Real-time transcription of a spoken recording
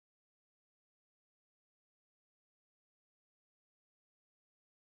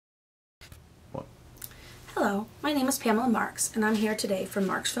Hello, my name is Pamela Marks, and I'm here today from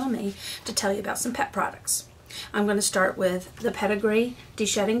MarksvilleandMe to tell you about some pet products. I'm going to start with the Pedigree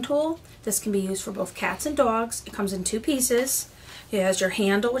deShedding tool. This can be used for both cats and dogs. It comes in two pieces. It has your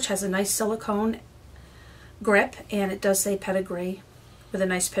handle, which has a nice silicone grip, and it does say Pedigree with a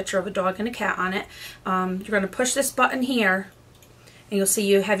nice picture of a dog and a cat on it. You're going to push this button here, and you'll see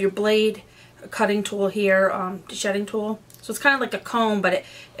you have your blade cutting tool here, deShedding tool. So it's kind of like a comb, but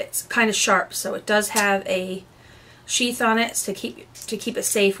it's kind of sharp. So it does have a sheath on it to keep it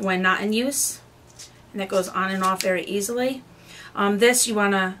safe when not in use, and that goes on and off very easily. This you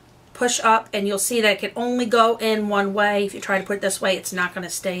want to push up, and you'll see that it can only go in one way. If you try to put it this way, it's not going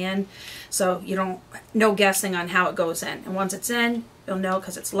to stay in. So you don't, no guessing on how it goes in. And once it's in, you'll know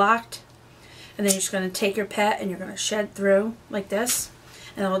because it's locked. And then you're just going to take your pet and you're going to shed through like this,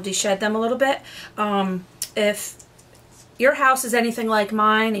 and it'll deshed them a little bit. If your house is anything like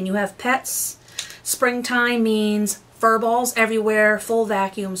mine and you have pets, springtime means fur balls everywhere, full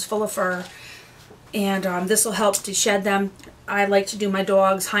vacuums, full of fur, and this will help deshed them. I like to do my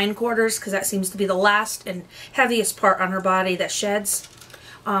dog's hindquarters because that seems to be the last and heaviest part on her body that sheds.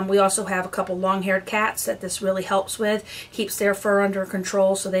 We also have a couple long-haired cats that this really helps with. Keeps their fur under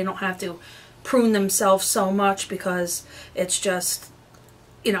control so they don't have to prune themselves so much because it's just,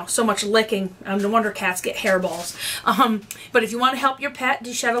 you know, so much licking. No wonder cats get hairballs. But if you want to help your pet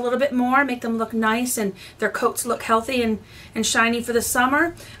deshed a little bit more, make them look nice and their coats look healthy and shiny for the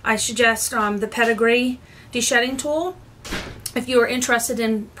summer, I suggest the Pedigree deShedding tool. If you are interested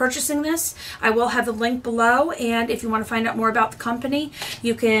in purchasing this, I will have the link below, and if you want to find out more about the company,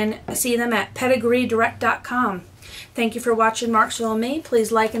 you can see them at pedigreedirect.com. Thank you for watching Marksville and Me.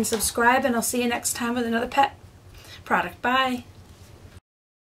 Please like and subscribe, and I'll see you next time with another pet product. Bye.